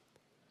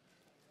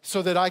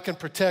 so that I can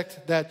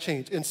protect that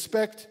change.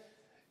 Inspect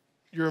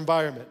your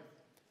environment.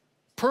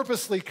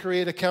 Purposely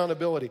create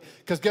accountability.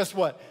 Because guess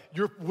what?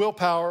 Your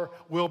willpower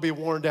will be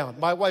worn down.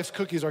 My wife's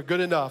cookies are good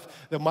enough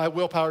that my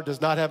willpower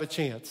does not have a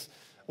chance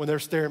when they're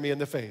staring me in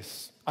the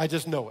face. I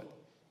just know it.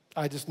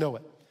 I just know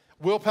it.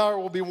 Willpower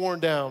will be worn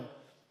down.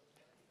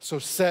 So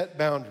set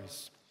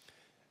boundaries.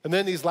 And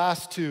then these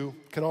last two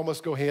can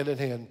almost go hand in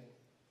hand. And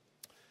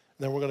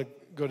then we're going to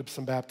go to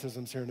some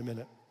baptisms here in a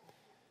minute.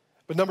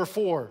 But number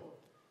 4,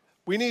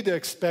 we need to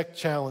expect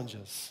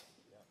challenges.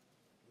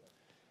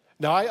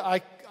 Now,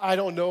 I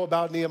don't know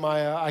about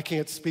Nehemiah. I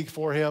can't speak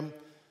for him.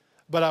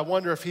 But I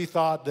wonder if he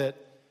thought that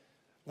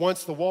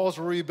once the walls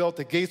were rebuilt,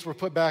 the gates were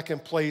put back in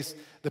place,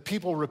 the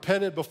people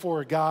repented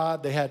before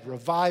God, they had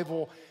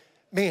revival.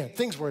 Man,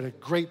 things were at a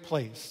great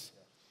place.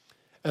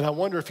 And I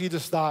wonder if he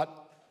just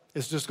thought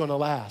it's just going to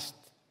last.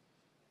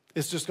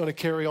 It's just going to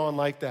carry on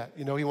like that.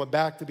 You know, he went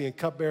back to being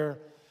cupbearer.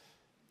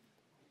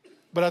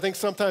 But I think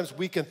sometimes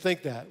we can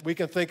think that. We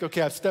can think,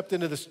 okay, I've stepped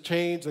into this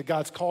change that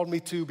God's called me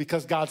to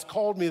because God's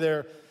called me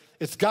there.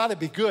 It's got to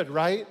be good,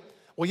 right?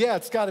 Well, yeah,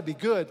 it's got to be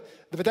good.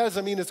 But that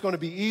doesn't mean it's going to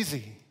be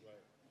easy.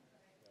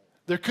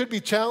 There could be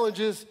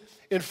challenges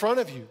in front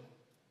of you.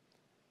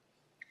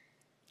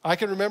 I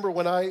can remember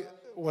when I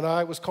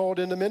was called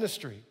into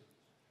ministry.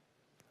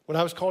 When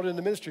I was called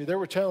into ministry, there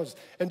were challenges.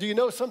 And do you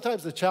know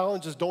sometimes the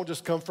challenges don't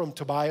just come from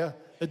Tobiah?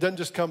 It doesn't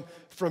just come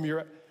from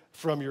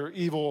from your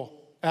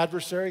evil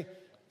adversary.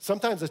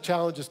 Sometimes the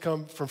challenges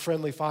come from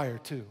friendly fire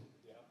too.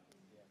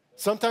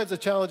 Sometimes the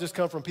challenges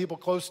come from people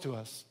close to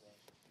us.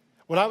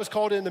 When I was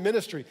called into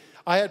ministry,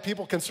 I had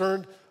people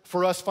concerned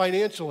for us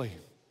financially.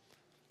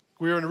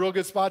 We were in a real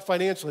good spot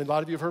financially. A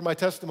lot of you have heard my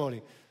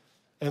testimony.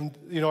 And,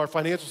 our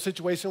financial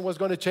situation was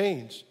going to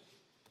change.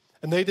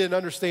 And they didn't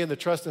understand the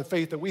trust and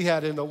faith that we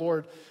had in the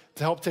Lord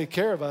to help take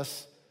care of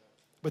us.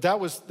 But that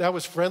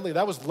was friendly.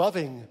 That was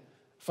loving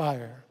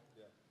fire.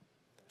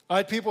 I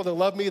had people that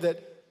loved me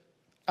that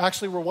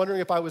actually were wondering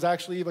if I was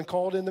actually even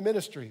called into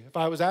ministry, if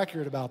I was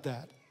accurate about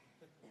that.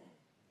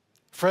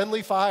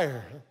 Friendly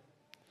fire,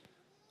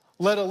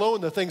 let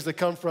alone the things that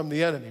come from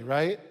the enemy,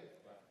 right?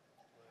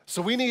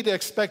 So we need to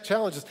expect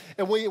challenges.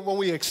 And when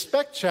we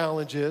expect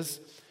challenges,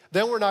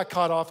 then we're not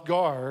caught off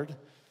guard.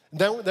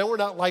 Then we're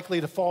not likely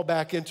to fall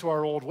back into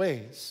our old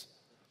ways.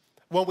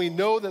 When we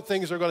know that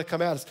things are going to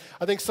come at us.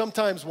 I think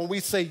sometimes when we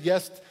say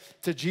yes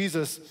to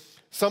Jesus,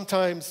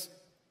 sometimes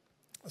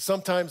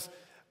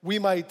we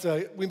might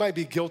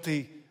be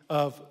guilty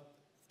of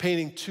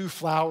painting too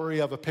flowery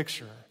of a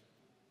picture.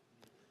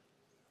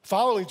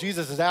 Following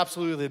Jesus is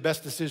absolutely the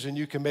best decision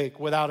you can make,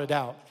 without a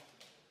doubt.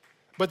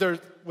 But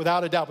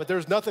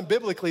there's nothing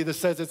biblically that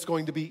says it's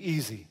going to be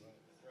easy.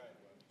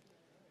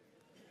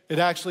 It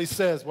actually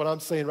says what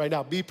I'm saying right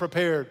now: be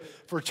prepared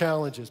for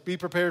challenges, be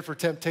prepared for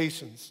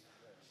temptations.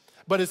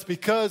 But it's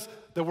because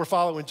that we're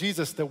following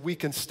Jesus that we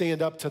can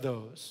stand up to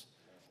those.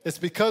 It's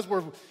because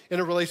we're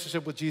in a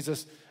relationship with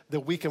Jesus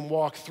that we can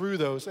walk through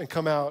those and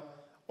come out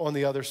on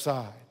the other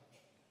side.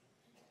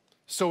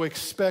 So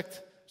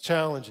expect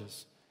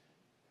challenges.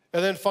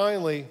 And then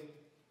finally,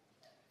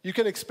 you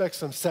can expect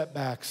some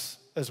setbacks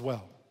as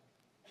well.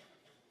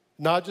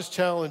 Not just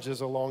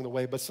challenges along the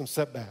way, but some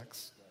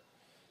setbacks.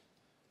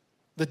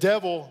 The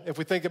devil, if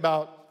we think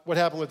about what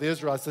happened with the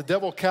Israelites, the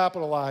devil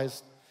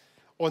capitalized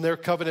on their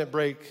covenant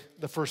break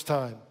the first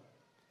time.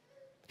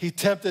 He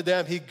tempted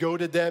them, he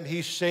goaded them,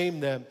 he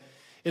shamed them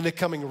into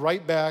coming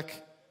right back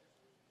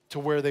to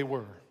where they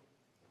were.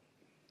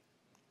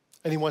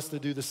 And he wants to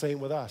do the same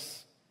with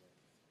us.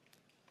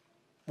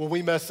 When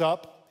we mess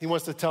up, he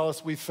wants to tell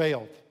us we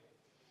failed.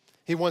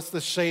 He wants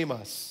to shame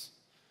us.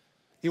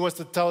 He wants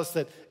to tell us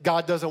that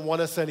God doesn't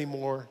want us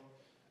anymore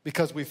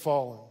because we've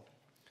fallen.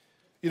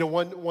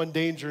 One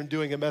danger in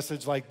doing a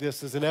message like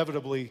this is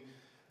inevitably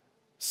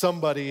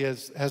somebody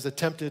has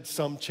attempted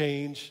some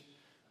change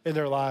in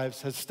their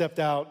lives, has stepped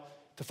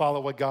out to follow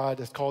what God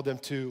has called them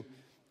to,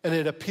 and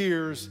it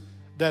appears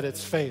that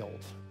it's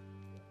failed.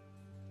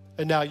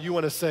 And now you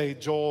want to say,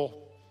 Joel,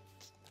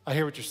 I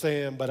hear what you're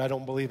saying, but I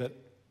don't believe it.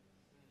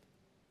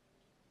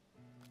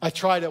 I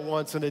tried it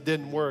once and it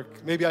didn't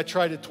work. Maybe I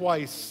tried it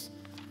twice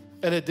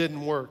and it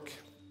didn't work.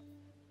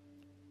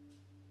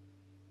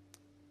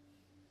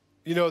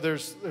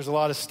 There's a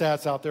lot of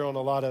stats out there on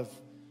a lot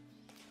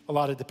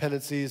of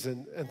dependencies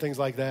and things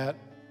like that.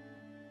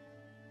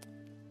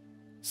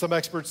 Some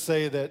experts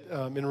say that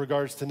in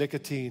regards to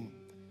nicotine,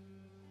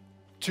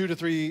 2 out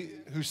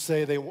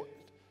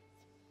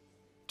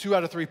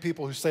of 3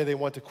 people who say they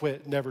want to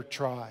quit never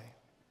try.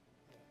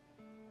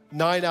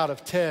 9 out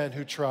of 10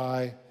 who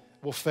try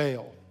will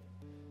fail.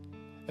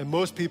 And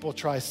most people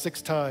try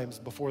 6 times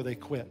before they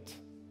quit.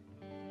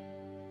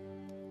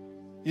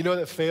 You know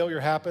that failure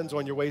happens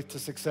on your way to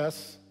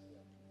success?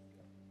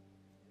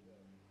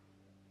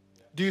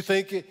 Do you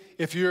think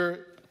if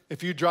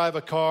you drive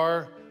a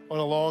car on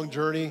a long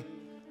journey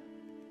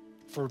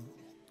for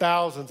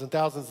thousands and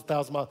thousands and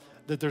thousands of miles,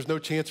 that there's no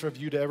chance for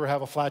you to ever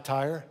have a flat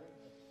tire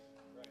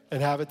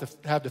and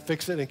have to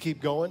fix it and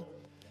keep going?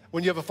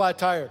 When you have a flat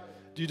tire,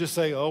 do you just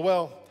say, oh,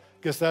 well,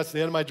 guess that's the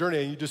end of my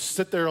journey, and you just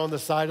sit there on the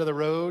side of the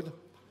road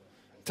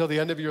till the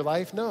end of your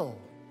life? No.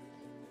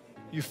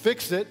 You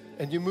fix it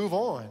and you move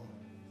on.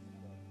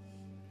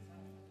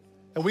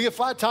 And we have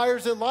flat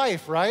tires in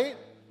life, right?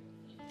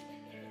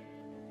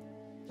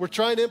 We're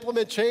trying to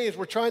implement change.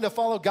 We're trying to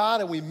follow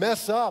God, and we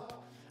mess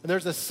up. And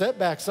there's a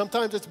setback.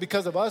 Sometimes it's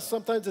because of us.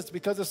 Sometimes it's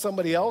because of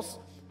somebody else.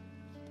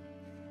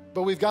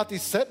 But we've got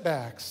these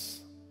setbacks.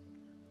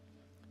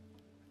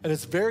 And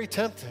it's very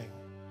tempting.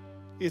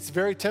 It's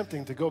very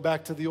tempting to go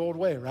back to the old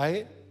way,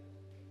 right?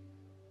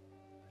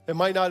 It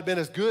might not have been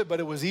as good, but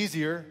it was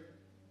easier.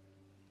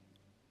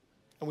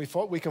 And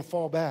we can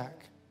fall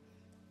back.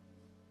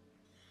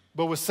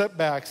 But with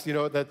setbacks,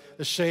 that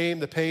the shame,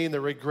 the pain, the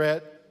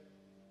regret,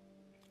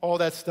 all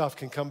that stuff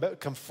can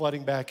come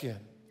flooding back in.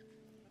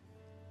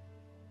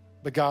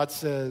 But God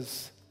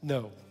says,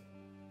 no.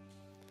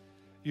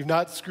 You've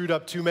not screwed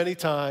up too many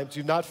times.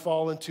 You've not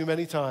fallen too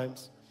many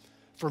times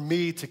for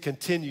me to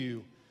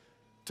continue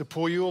to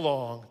pull you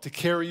along, to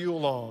carry you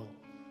along,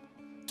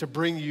 to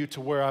bring you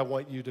to where I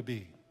want you to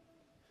be.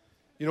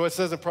 You know what it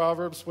says in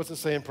Proverbs? What's it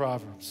say in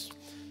Proverbs?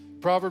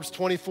 Proverbs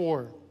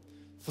 24.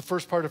 The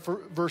first part of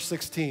verse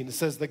 16. It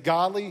says, the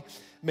godly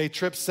may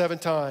trip 7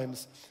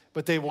 times,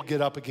 but they will get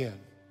up again.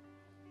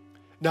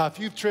 Now, if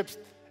you've tripped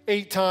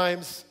 8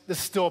 times, this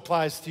still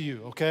applies to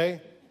you,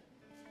 okay?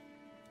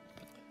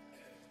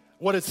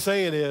 What it's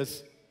saying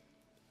is,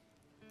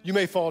 you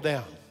may fall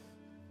down.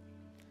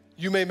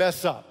 You may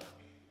mess up.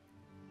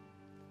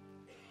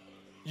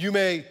 You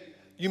may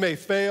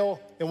fail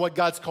in what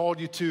God's called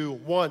you to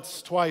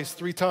once, twice,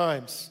 3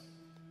 times.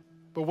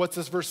 But what's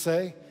this verse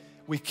say?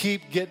 We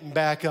keep getting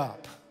back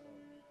up.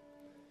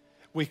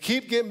 We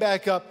keep getting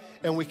back up,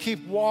 and we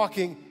keep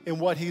walking in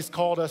what he's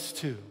called us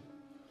to.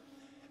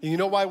 And you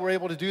know why we're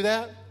able to do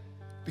that?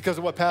 Because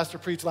of what Pastor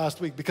preached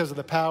last week, because of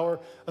the power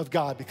of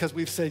God, because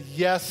we've said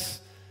yes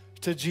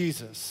to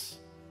Jesus.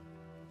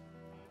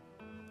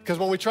 Because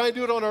when we try and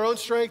do it on our own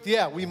strength,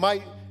 yeah, we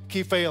might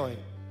keep failing.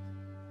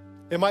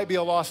 It might be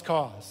a lost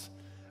cause.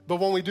 But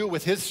when we do it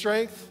with his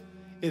strength,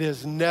 it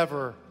is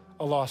never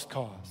a lost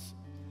cause.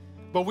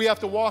 But we have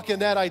to walk in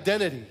that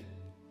identity.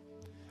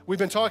 We've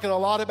been talking a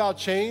lot about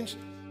change,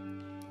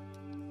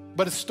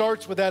 but it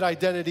starts with that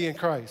identity in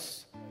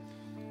Christ.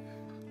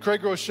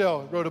 Craig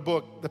Rochelle wrote a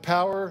book, The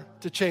Power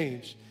to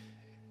Change.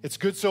 It's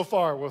good so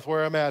far with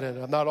where I'm at in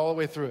it. I'm not all the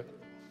way through it.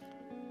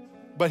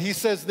 But he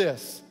says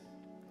this.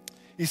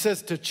 He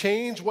says, to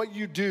change what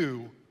you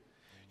do,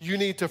 you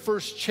need to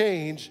first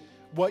change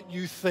what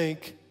you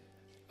think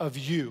of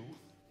you.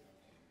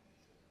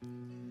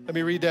 Let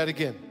me read that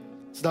again.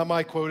 It's not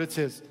my quote, it's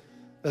his.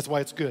 That's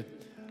why it's good.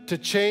 To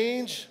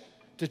change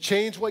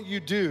what you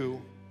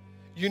do,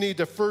 you need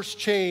to first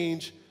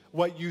change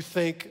what you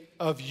think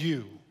of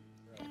you.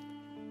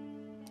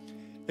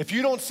 If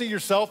you don't see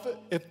yourself,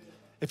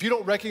 if you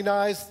don't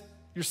recognize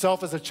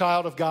yourself as a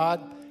child of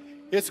God,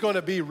 it's going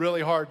to be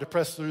really hard to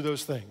press through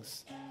those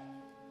things.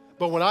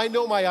 But when I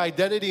know my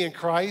identity in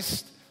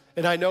Christ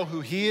and I know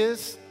who he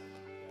is,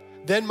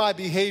 then my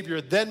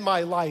behavior, then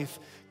my life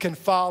can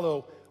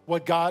follow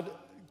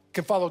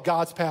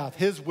God's path,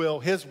 his will,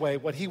 his way,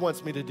 what he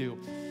wants me to do,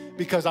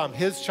 because I'm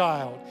his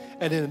child,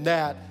 and in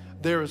that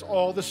there is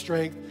all the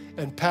strength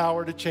and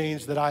power to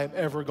change that I am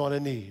ever going to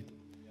need.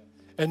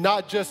 And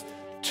not just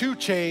to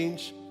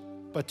change,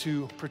 but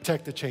to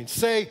protect the change.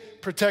 Say,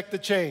 protect the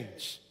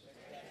change.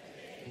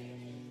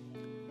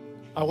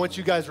 I want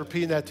you guys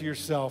repeating that to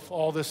yourself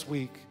all this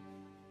week,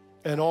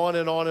 and on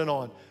and on and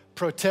on.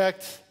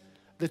 Protect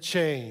the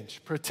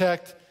change.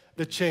 Protect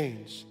the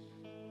change.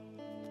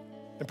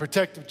 And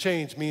protective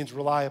change means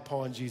rely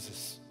upon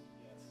Jesus.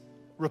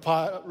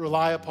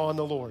 Rely upon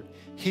the Lord.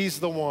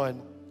 He's the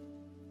one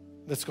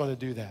that's going to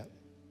do that.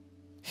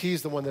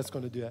 He's the one that's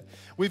going to do that.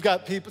 We've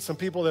got some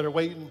people that are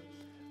waiting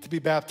to be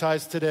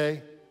baptized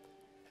today.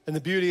 And the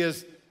beauty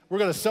is we're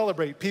going to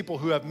celebrate people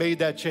who have made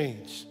that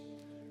change,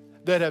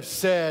 that have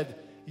said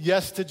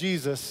yes to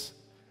Jesus.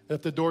 And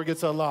if the door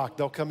gets unlocked,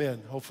 they'll come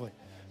in, hopefully.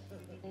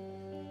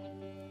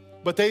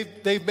 But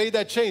they've made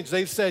that change.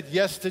 They've said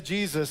yes to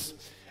Jesus.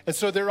 And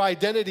so their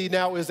identity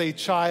now is a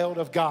child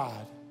of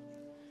God.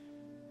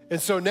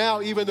 And so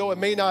now, even though it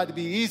may not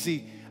be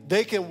easy,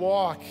 they can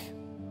walk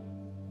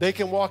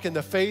in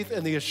the faith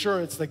and the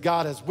assurance that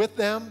God is with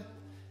them.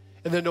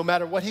 And then no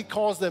matter what he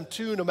calls them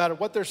to, no matter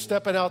what they're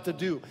stepping out to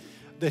do,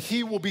 that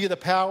he will be the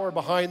power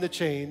behind the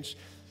change.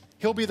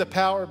 He'll be the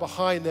power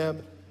behind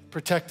them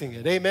protecting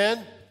it.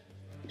 Amen?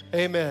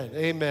 Amen.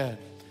 Amen.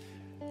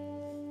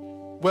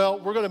 Well,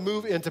 we're going to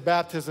move into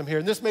baptism here.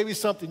 And this may be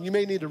something you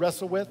may need to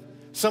wrestle with.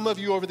 Some of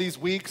you over these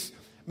weeks,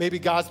 maybe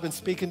God's been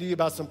speaking to you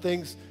about some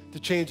things to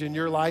change in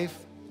your life.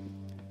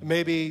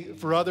 Maybe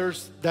for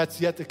others, that's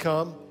yet to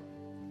come.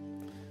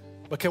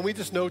 But can we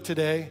just know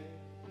today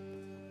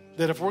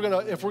that if we're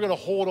gonna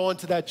hold on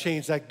to that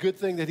change, that good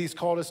thing that he's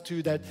called us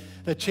to, that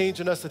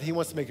change in us that he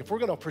wants to make, if we're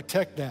gonna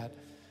protect that,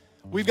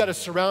 we've got to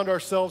surround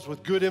ourselves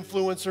with good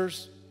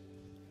influencers.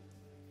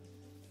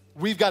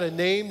 We've got to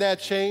name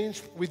that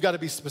change. We've got to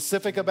be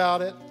specific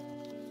about it.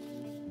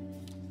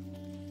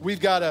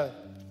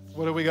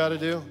 What do we got to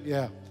do?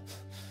 Yeah.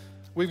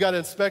 We've got to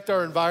inspect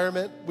our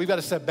environment. We've got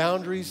to set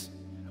boundaries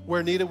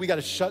where needed. We've got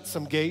to shut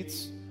some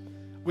gates.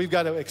 We've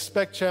got to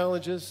expect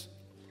challenges.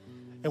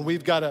 And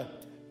we've got to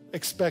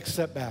expect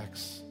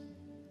setbacks.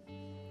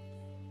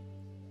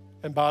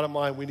 And bottom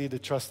line, we need to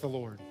trust the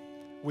Lord.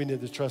 We need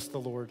to trust the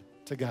Lord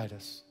to guide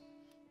us.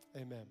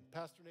 Amen.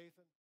 Pastor Nathan.